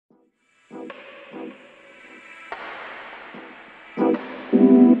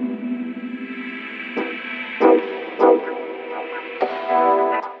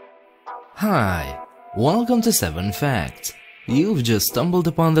Hi, welcome to 7 Facts. You've just stumbled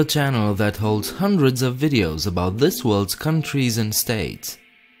upon the channel that holds hundreds of videos about this world's countries and states.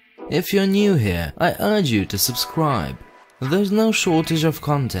 If you're new here, I urge you to subscribe. There's no shortage of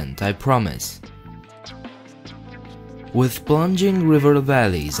content, I promise. With plunging river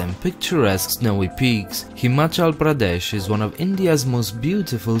valleys and picturesque snowy peaks, Himachal Pradesh is one of India's most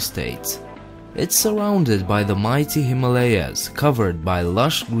beautiful states. It's surrounded by the mighty Himalayas, covered by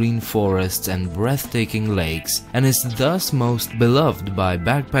lush green forests and breathtaking lakes, and is thus most beloved by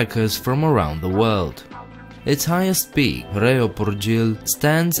backpackers from around the world. Its highest peak, Reo Purgyil,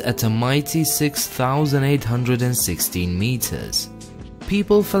 stands at a mighty 6,816 meters.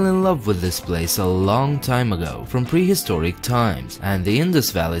 People fell in love with this place a long time ago, from prehistoric times, and the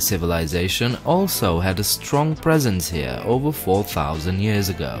Indus Valley civilization also had a strong presence here over 4,000 years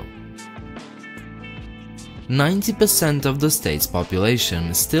ago. 90% of the state's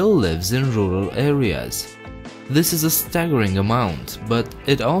population still lives in rural areas. This is a staggering amount, but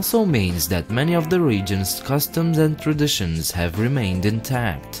it also means that many of the region's customs and traditions have remained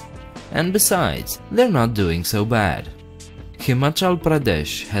intact. And besides, they're not doing so bad. Himachal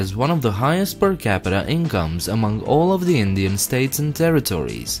Pradesh has one of the highest per capita incomes among all of the Indian states and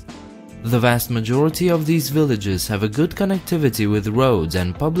territories. The vast majority of these villages have a good connectivity with roads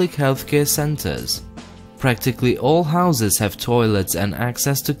and public healthcare centers. Practically all houses have toilets and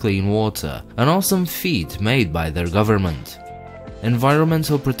access to clean water, an awesome feat made by their government.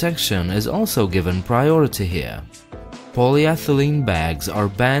 Environmental protection is also given priority here. Polyethylene bags are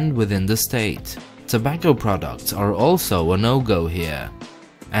banned within the state. Tobacco products are also a no-go here,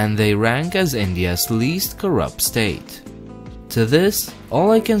 and they rank as India's least corrupt state. To this,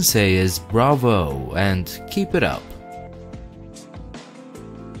 all I can say is bravo and keep it up.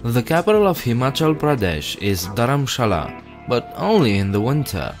 The capital of Himachal Pradesh is Dharamshala, but only in the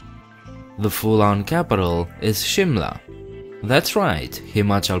winter. The full-on capital is Shimla. That's right,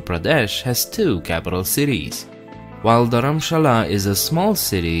 Himachal Pradesh has two capital cities. While Dharamshala is a small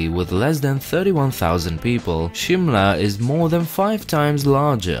city with less than 31,000 people, Shimla is more than 5 times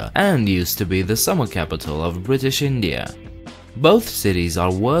larger and used to be the summer capital of British India. Both cities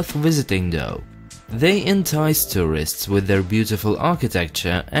are worth visiting though. They entice tourists with their beautiful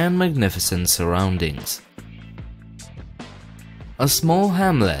architecture and magnificent surroundings. A small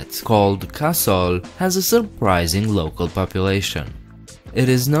hamlet called Kasol has a surprising local population. It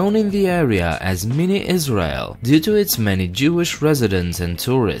is known in the area as Mini Israel due to its many Jewish residents and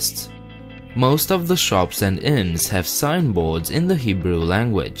tourists. Most of the shops and inns have signboards in the Hebrew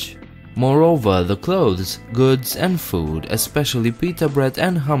language. Moreover, the clothes, goods and food, especially pita bread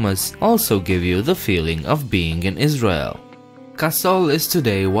and hummus, also give you the feeling of being in Israel. Kasol is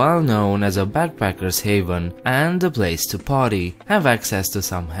today well known as a backpacker's haven and a place to party, have access to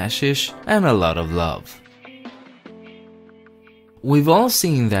some hashish and a lot of love. We've all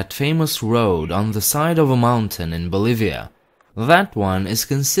seen that famous road on the side of a mountain in Bolivia. That one is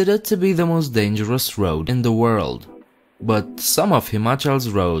considered to be the most dangerous road in the world. But some of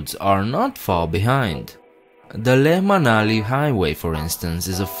Himachal's roads are not far behind. The Leh-Manali highway, for instance,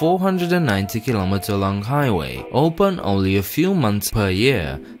 is a 490-kilometer long highway, open only a few months per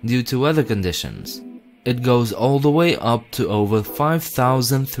year due to weather conditions. It goes all the way up to over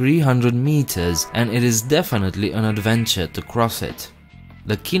 5,300 meters, and it is definitely an adventure to cross it.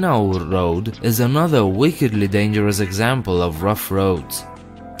 The Kinaur road is another wickedly dangerous example of rough roads.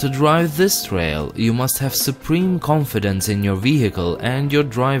 To drive this trail, you must have supreme confidence in your vehicle and your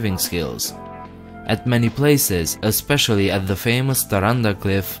driving skills. At many places, especially at the famous Taranda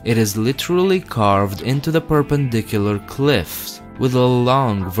cliff, it is literally carved into the perpendicular cliffs with a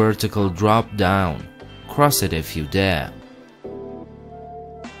long vertical drop down. Cross it if you dare.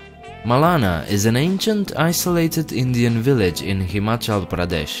 Malana is an ancient isolated Indian village in Himachal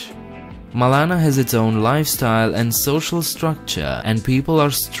Pradesh. Malana has its own lifestyle and social structure, and people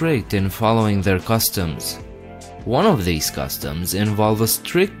are strict in following their customs. One of these customs involve a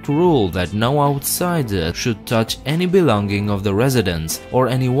strict rule that no outsider should touch any belonging of the residents or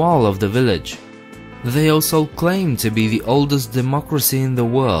any wall of the village. They also claim to be the oldest democracy in the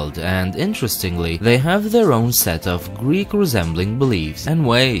world, and interestingly, they have their own set of Greek-resembling beliefs and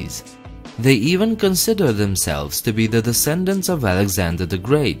ways. They even consider themselves to be the descendants of Alexander the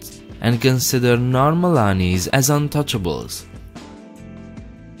Great, and consider non-Malanis as untouchables.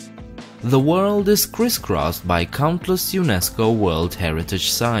 The world is crisscrossed by countless UNESCO World Heritage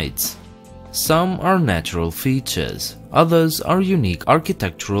Sites. Some are natural features, others are unique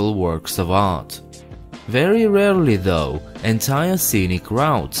architectural works of art. Very rarely though, entire scenic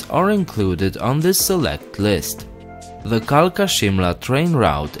routes are included on this select list. The Kalka-Shimla train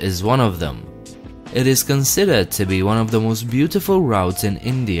route is one of them. It is considered to be one of the most beautiful routes in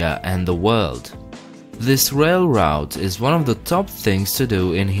India and the world. This rail route is one of the top things to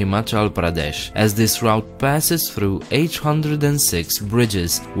do in Himachal Pradesh, as this route passes through 806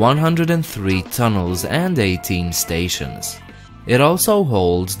 bridges, 103 tunnels and 18 stations. It also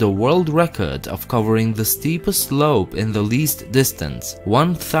holds the world record of covering the steepest slope in the least distance,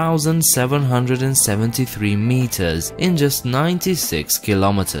 1,773 meters in just 96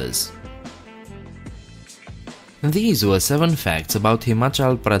 kilometers. These were 7 facts about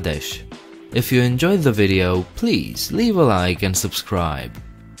Himachal Pradesh. If you enjoyed the video, please leave a like and subscribe.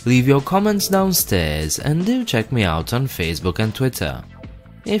 Leave your comments downstairs and do check me out on Facebook and Twitter.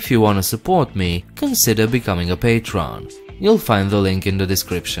 If you want to support me, consider becoming a patron. You'll find the link in the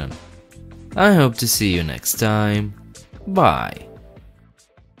description. I hope to see you next time. Bye.